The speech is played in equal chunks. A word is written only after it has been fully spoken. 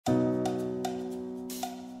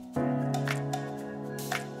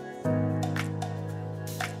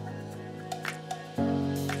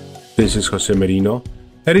This is Jose Merino,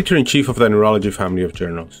 Editor-in-Chief of the Neurology family of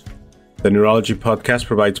journals. The Neurology podcast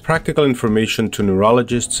provides practical information to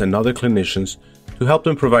neurologists and other clinicians to help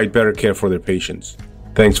them provide better care for their patients.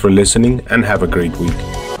 Thanks for listening and have a great week.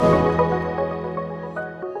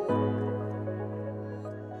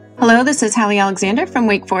 Hello, this is Halley Alexander from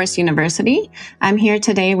Wake Forest University. I'm here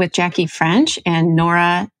today with Jackie French and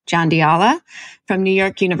Nora Jandhyala from New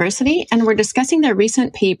York University, and we're discussing their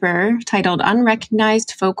recent paper titled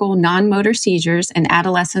Unrecognized Focal Non-Motor Seizures in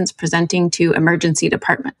Adolescents Presenting to Emergency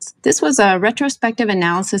Departments. This was a retrospective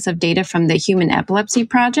analysis of data from the Human Epilepsy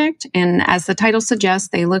Project, and as the title suggests,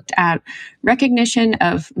 they looked at recognition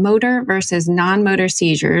of motor versus non-motor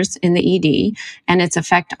seizures in the ED and its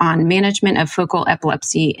effect on management of focal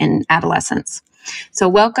epilepsy in adolescents. So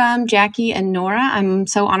welcome, Jackie and Nora. I'm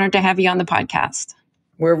so honored to have you on the podcast.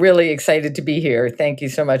 We're really excited to be here. Thank you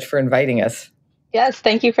so much for inviting us. Yes,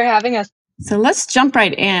 thank you for having us. So let's jump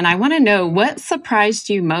right in. I want to know what surprised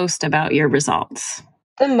you most about your results?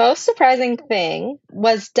 The most surprising thing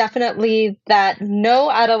was definitely that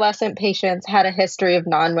no adolescent patients had a history of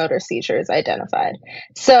non-motor seizures identified.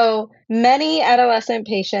 So many adolescent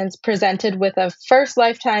patients presented with a first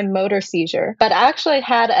lifetime motor seizure, but actually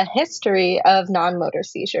had a history of non-motor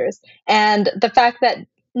seizures. And the fact that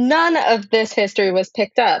none of this history was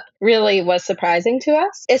picked up really was surprising to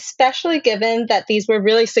us, especially given that these were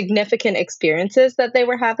really significant experiences that they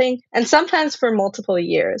were having, and sometimes for multiple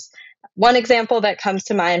years. One example that comes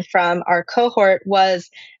to mind from our cohort was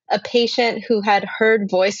a patient who had heard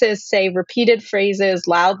voices say repeated phrases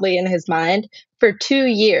loudly in his mind for 2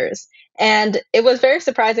 years. And it was very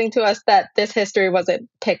surprising to us that this history wasn't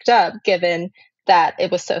picked up, given that it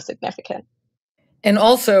was so significant. And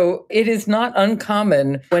also, it is not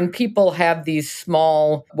uncommon when people have these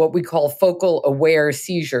small, what we call focal aware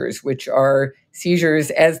seizures, which are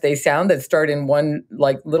seizures as they sound that start in one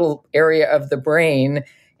little area of the brain,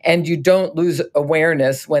 and you don't lose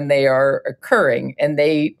awareness when they are occurring. And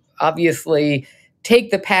they obviously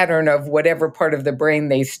take the pattern of whatever part of the brain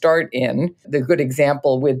they start in. The good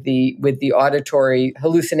example with the auditory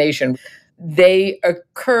hallucination. They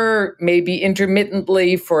occur maybe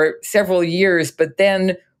intermittently for several years, but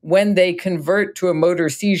then when they convert to a motor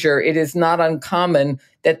seizure, it is not uncommon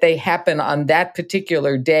that they happen on that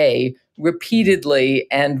particular day repeatedly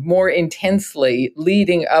and more intensely,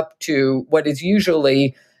 leading up to what is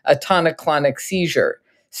usually a tonic-clonic seizure.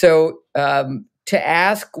 So to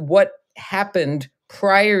ask what happened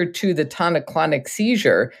prior to the tonic-clonic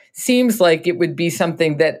seizure seems like it would be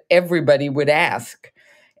something that everybody would ask.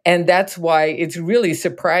 And that's why it's really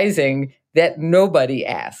surprising that nobody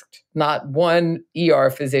asked. Not one ER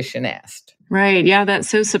physician asked. Right. Yeah, that's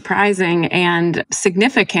so surprising and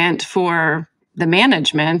significant for the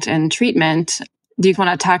management and treatment. Do you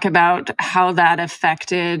want to talk about how that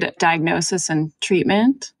affected diagnosis and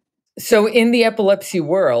treatment? So in the epilepsy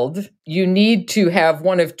world, you need to have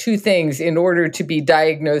one of two things in order to be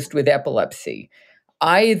diagnosed with epilepsy.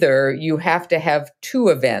 Either you have to have two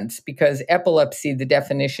events, because epilepsy, the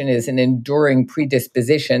definition is an enduring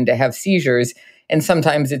predisposition to have seizures. And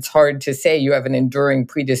sometimes it's hard to say you have an enduring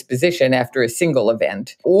predisposition after a single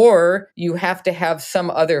event. Or you have to have some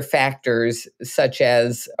other factors, such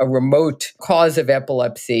as a remote cause of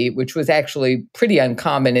epilepsy, which was actually pretty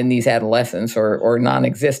uncommon in these adolescents or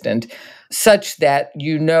non-existent, such that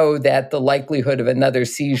you know that the likelihood of another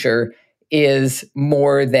seizure is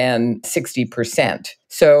more than 60%.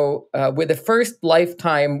 So with a first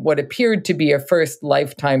lifetime, what appeared to be a first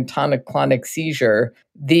lifetime tonic-clonic seizure,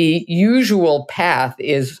 the usual path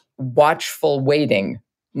is watchful waiting,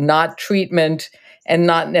 not treatment and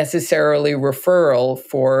not necessarily referral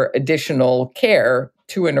for additional care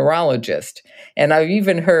to a neurologist. And I've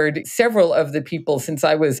even heard several of the people, since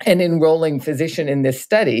I was an enrolling physician in this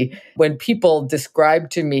study, when people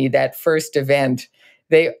described to me that first event,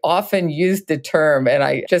 they often use the term, and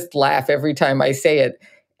I just laugh every time I say it,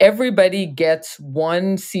 everybody gets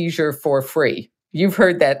one seizure for free. You've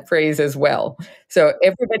heard that phrase as well. So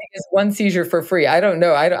everybody gets one seizure for free. I don't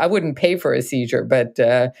know. I wouldn't pay for a seizure, but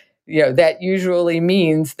that usually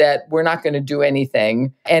means that we're not going to do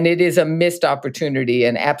anything. And it is a missed opportunity,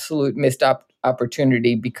 an absolute missed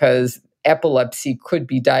opportunity, because epilepsy could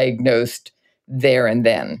be diagnosed there and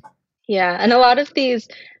then. Yeah, and a lot of these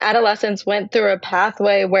adolescents went through a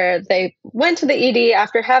pathway where they went to the ED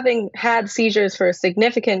after having had seizures for a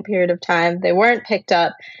significant period of time. They weren't picked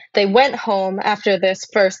up. They went home after this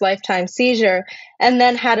first lifetime seizure and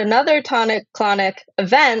then had another tonic-clonic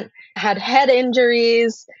event had head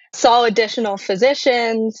injuries, saw additional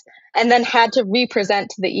physicians, and then had to represent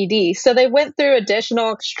to the ED. So they went through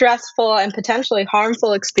additional stressful and potentially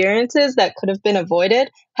harmful experiences that could have been avoided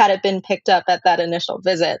had it been picked up at that initial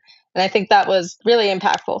visit. And I think that was really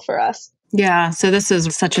impactful for us. Yeah, so this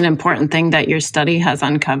is such an important thing that your study has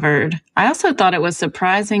uncovered. I also thought it was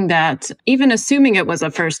surprising that even assuming it was a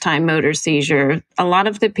first-time motor seizure, a lot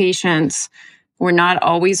of the patients were not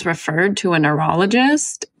always referred to a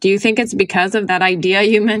neurologist. Do you think it's because of that idea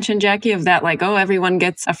you mentioned, Jackie, of that like, oh, everyone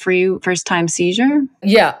gets a free first-time seizure?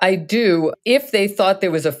 Yeah, I do. If they thought there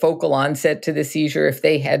was a focal onset to the seizure, if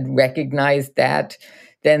they had recognized that,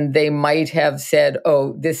 then they might have said,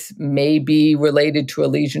 oh, this may be related to a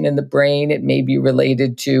lesion in the brain. It may be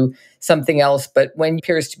related to something else. But when it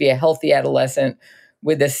appears to be a healthy adolescent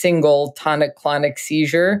with a single tonic-clonic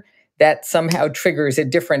seizure, that somehow triggers a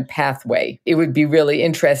different pathway. It would be really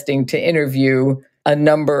interesting to interview a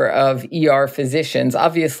number of ER physicians.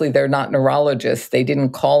 Obviously, they're not neurologists. They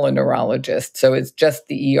didn't call a neurologist. So it's just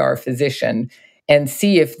the ER physician, and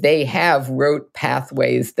see if they have rote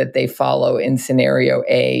pathways that they follow in scenario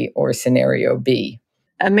A or scenario B.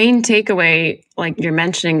 A main takeaway, like you're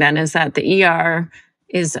mentioning then, is that the ER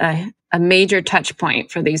is a major touch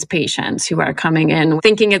point for these patients who are coming in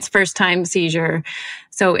thinking it's first-time seizure.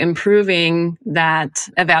 So improving that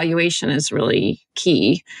evaluation is really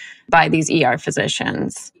key by these ER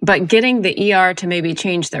physicians. But getting the ER to maybe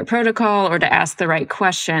change their protocol or to ask the right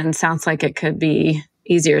question sounds like it could be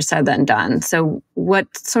easier said than done. So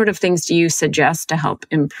what sort of things do you suggest to help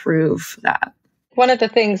improve that? One of the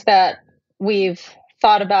things that we've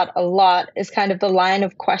thought about a lot is kind of the line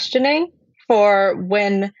of questioning for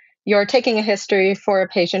when you're taking a history for a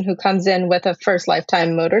patient who comes in with a first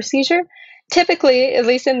lifetime motor seizure. Typically, at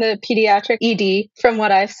least in the pediatric ED, from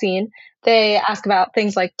what I've seen, they ask about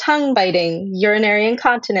things like tongue biting, urinary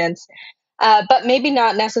incontinence, but maybe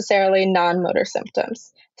not necessarily non-motor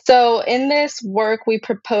symptoms. So in this work, we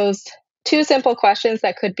proposed 2 simple questions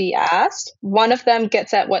that could be asked. One of them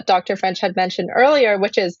gets at what Dr. French had mentioned earlier,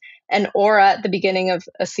 which is an aura at the beginning of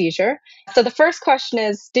a seizure. So the first question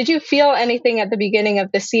is, did you feel anything at the beginning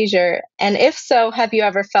of the seizure? And if so, have you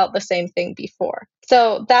ever felt the same thing before?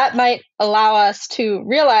 So that might allow us to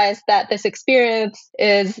realize that this experience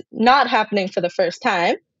is not happening for the first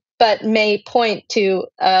time, but may point to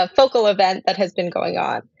a focal event that has been going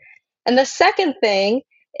on. And the second thing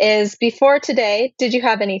is, before today, did you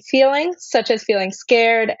have any feelings, such as feeling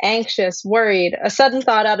scared, anxious, worried, a sudden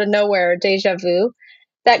thought out of nowhere, déjà vu,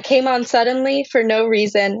 that came on suddenly for no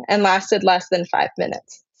reason and lasted less than 5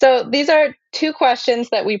 minutes? So these are 2 questions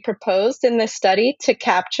that we proposed in this study to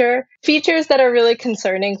capture features that are really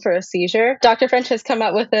concerning for a seizure. Dr. French has come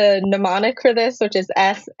up with a mnemonic for this, which is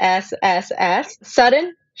SSSS,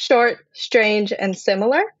 sudden, short, strange, and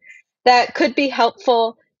similar, that could be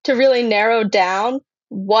helpful to really narrow down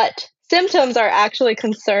what symptoms are actually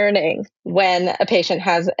concerning when a patient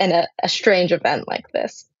has a strange event like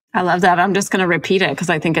this. I love that. I'm just going to repeat it because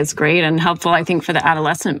I think it's great and helpful, I think, for the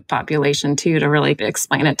adolescent population too, to really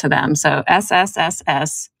explain it to them. So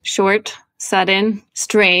SSSS, short, sudden,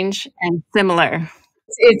 strange, and similar.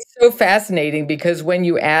 It's so fascinating because when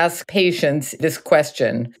you ask patients this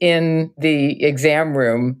question in the exam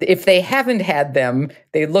room, if they haven't had them,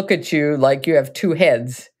 they look at you like you have 2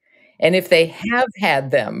 heads. And if they have had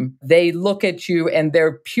them, they look at you and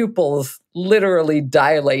their pupils literally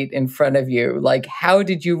dilate in front of you. Like, how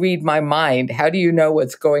did you read my mind? How do you know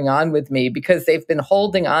what's going on with me? Because they've been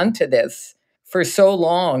holding on to this for so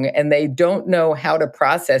long and they don't know how to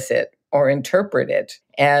process it or interpret it.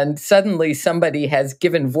 And suddenly somebody has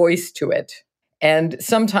given voice to it. And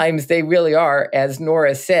sometimes they really are, as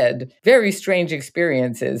Nora said, very strange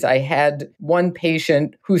experiences. I had one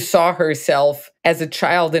patient who saw herself as a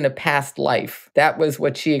child in a past life. That was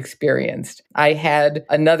what she experienced. I had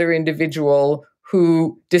another individual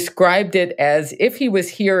who described it as if he was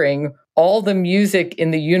hearing all the music in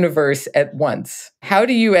the universe at once. How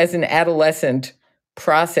do you, as an adolescent,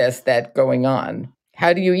 process that going on?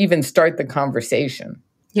 How do you even start the conversation?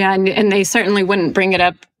 Yeah, and they certainly wouldn't bring it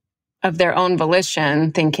up of their own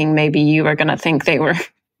volition, thinking maybe you are going to think they were,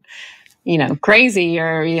 crazy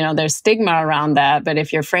or, there's stigma around that. But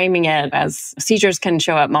if you're framing it as seizures can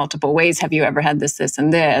show up multiple ways, have you ever had this,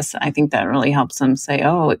 and this? I think that really helps them say,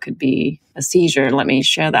 oh, it could be a seizure. Let me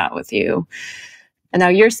share that with you. And now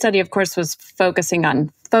your study, of course, was focusing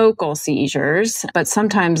on focal seizures, but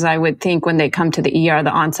sometimes I would think when they come to the ER, the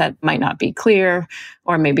onset might not be clear,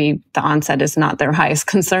 or maybe the onset is not their highest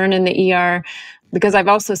concern in the ER. Because I've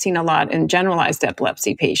also seen a lot in generalized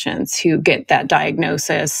epilepsy patients who get that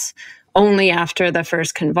diagnosis only after the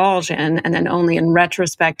first convulsion, and then only in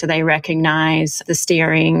retrospect do they recognize the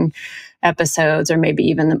steering episodes or maybe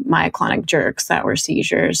even the myoclonic jerks that were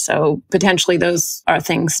seizures. So potentially those are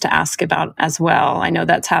things to ask about as well. I know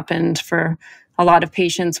that's happened for a lot of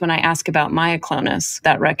patients when I ask about myoclonus,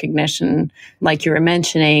 that recognition, like you were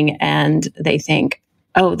mentioning, and they think,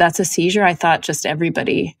 oh, that's a seizure. I thought just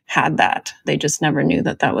everybody had that. They just never knew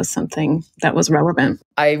that that was something that was relevant.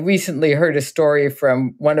 I recently heard a story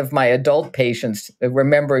from one of my adult patients,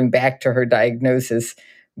 remembering back to her diagnosis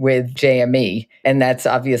with JME. And that's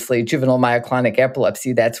obviously juvenile myoclonic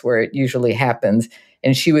epilepsy. That's where it usually happens.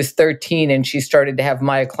 And she was 13 and she started to have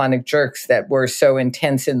myoclonic jerks that were so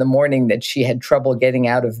intense in the morning that she had trouble getting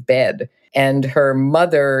out of bed. And her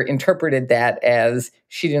mother interpreted that as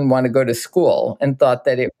she didn't want to go to school and thought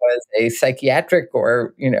that it was a psychiatric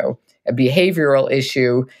or, a behavioral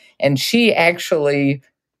issue. And she actually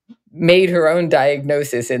made her own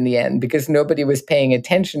diagnosis in the end because nobody was paying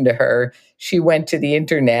attention to her. She went to the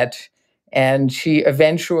internet and she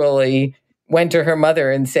eventually went to her mother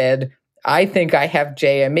and said, I think I have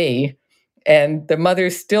JME. And the mother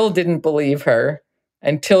still didn't believe her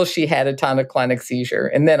until she had a tonic-clonic seizure.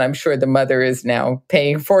 And then I'm sure the mother is now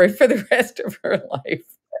paying for it for the rest of her life.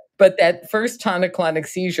 But that first tonic-clonic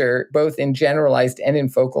seizure, both in generalized and in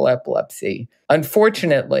focal epilepsy,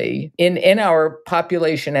 unfortunately, in our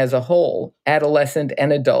population as a whole, adolescent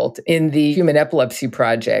and adult, in the Human Epilepsy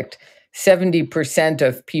Project, 70%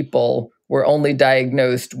 of people were only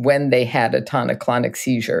diagnosed when they had a tonic-clonic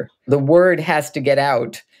seizure. The word has to get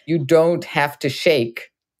out. You don't have to shake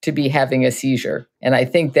to be having a seizure. And I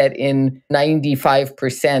think that in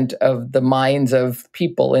 95% of the minds of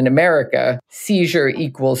people in America, seizure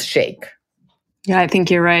equals shake. Yeah, I think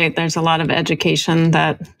you're right. There's a lot of education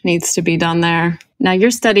that needs to be done there. Now, your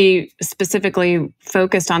study specifically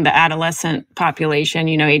focused on the adolescent population,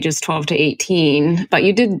 ages 12 to 18, but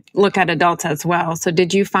you did look at adults as well. So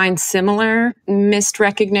did you find similar missed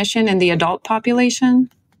recognition in the adult population?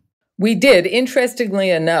 We did. Interestingly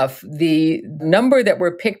enough, the number that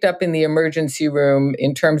were picked up in the emergency room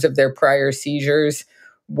in terms of their prior seizures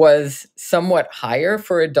was somewhat higher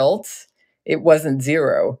for adults. It wasn't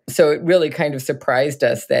zero. So it really kind of surprised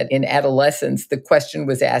us that in adolescents, the question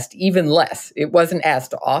was asked even less. It wasn't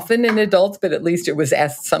asked often in adults, but at least it was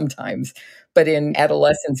asked sometimes. But in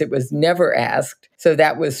adolescents, it was never asked. So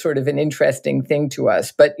that was sort of an interesting thing to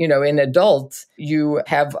us. But, in adults, you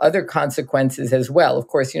have other consequences as well. Of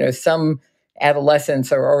course, some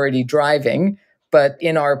adolescents are already driving. But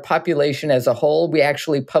in our population as a whole, we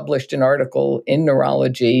actually published an article in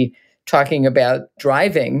Neurology talking about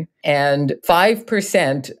driving. And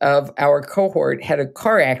 5% of our cohort had a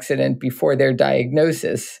car accident before their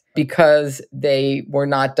diagnosis because they were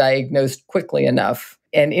not diagnosed quickly enough.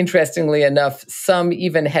 And interestingly enough, some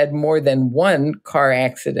even had more than one car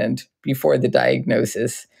accident before the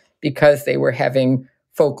diagnosis because they were having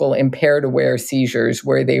focal impaired aware seizures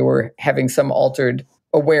where they were having some altered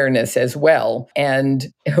awareness as well. And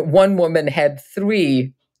one woman had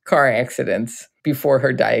 3 car accidents before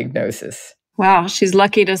her diagnosis. Wow, she's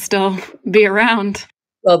lucky to still be around.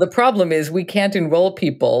 Well, the problem is we can't enroll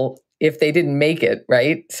people if they didn't make it,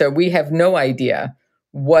 right? So we have no idea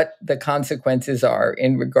what the consequences are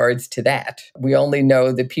in regards to that. We only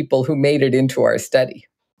know the people who made it into our study.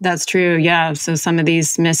 That's true. Yeah. So some of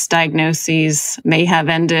these misdiagnoses may have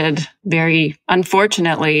ended very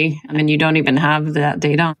unfortunately, and you don't even have that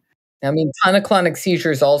data. Tonic-clonic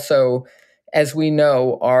seizures also, as we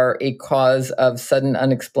know, are a cause of sudden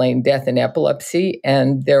unexplained death in epilepsy.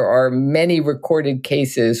 And there are many recorded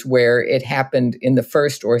cases where it happened in the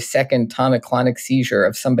first or second tonic-clonic seizure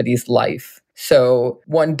of somebody's life. So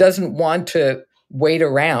one doesn't want to wait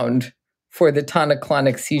around for the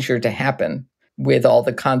tonic-clonic seizure to happen with all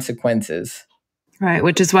the consequences. Right,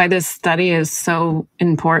 which is why this study is so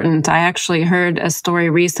important. I actually heard a story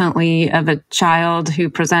recently of a child who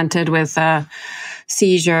presented with a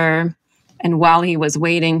seizure, and while he was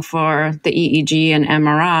waiting for the EEG and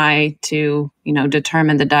MRI to,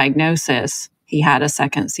 determine the diagnosis, he had a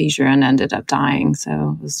second seizure and ended up dying.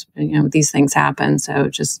 So it was, these things happen. So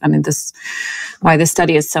why this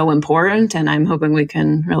study is so important. And I'm hoping we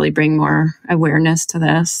can really bring more awareness to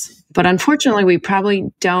this. But unfortunately, we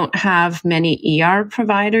probably don't have many ER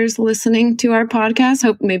providers listening to our podcast.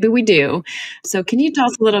 Hope maybe we do. So can you tell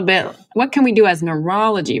us a little bit, what can we do as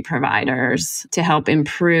neurology providers to help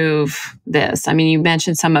improve this? You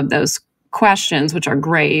mentioned some of those questions, which are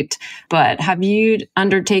great, but have you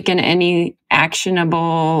undertaken any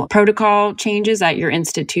actionable protocol changes at your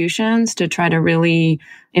institutions to try to really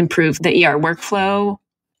improve the ER workflow?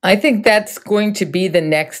 I think that's going to be the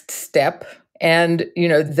next step. And,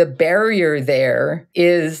 the barrier there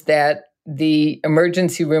is that the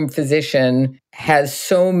emergency room physician has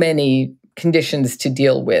so many conditions to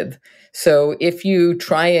deal with. So if you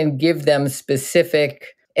try and give them specific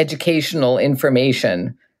educational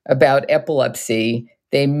information about epilepsy,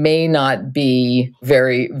 they may not be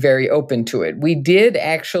very, very open to it. We did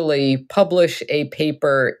actually publish a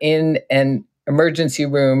paper in an emergency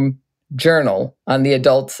room journal on the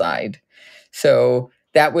adult side. So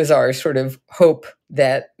that was our sort of hope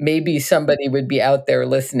that maybe somebody would be out there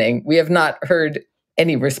listening. We have not heard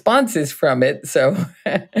any responses from it. So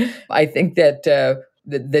I think that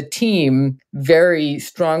the team very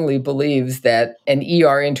strongly believes that an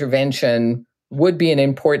ER intervention would be an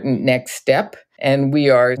important next step. And we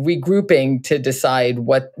are regrouping to decide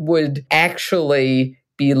what would actually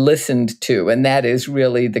be listened to. And that is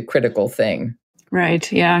really the critical thing.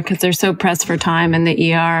 Right. Yeah. Because they're so pressed for time in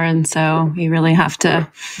the ER. And so you really have to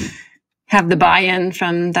have the buy-in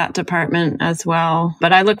from that department as well.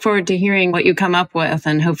 But I look forward to hearing what you come up with,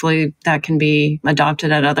 and hopefully that can be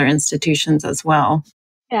adopted at other institutions as well.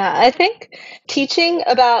 Yeah, I think teaching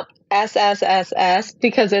about SSSS,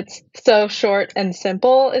 because it's so short and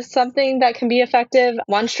simple, is something that can be effective.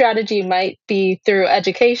 One strategy might be through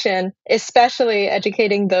education, especially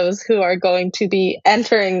educating those who are going to be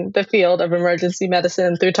entering the field of emergency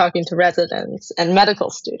medicine through talking to residents and medical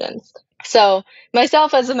students. So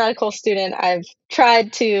myself as a medical student, I've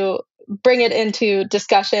tried to bring it into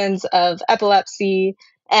discussions of epilepsy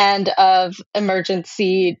and of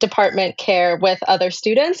emergency department care with other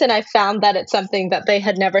students. And I found that it's something that they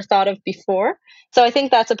had never thought of before. So I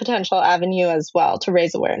think that's a potential avenue as well to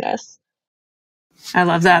raise awareness. I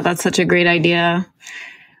love that. That's such a great idea.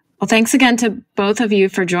 Well, thanks again to both of you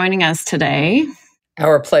for joining us today.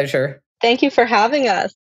 Our pleasure. Thank you for having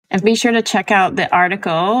us. And be sure to check out the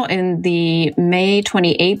article in the May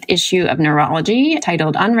 28th issue of Neurology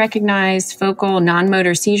titled Unrecognized Focal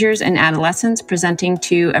Non-Motor Seizures in Adolescents Presenting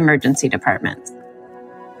to Emergency Departments.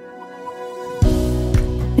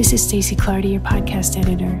 This is Stacey Clardy, your podcast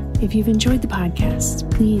editor. If you've enjoyed the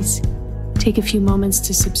podcast, please take a few moments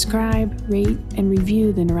to subscribe, rate, and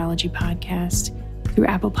review the Neurology podcast through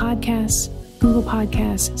Apple Podcasts, Google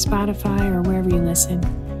Podcasts, Spotify, or wherever you listen.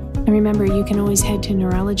 And remember, you can always head to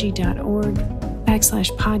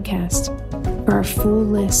neurology.org/podcast for our full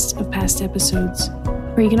list of past episodes.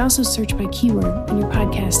 Or you can also search by keyword in your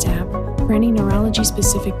podcast app for any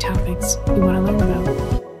neurology-specific topics you want to learn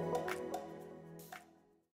about.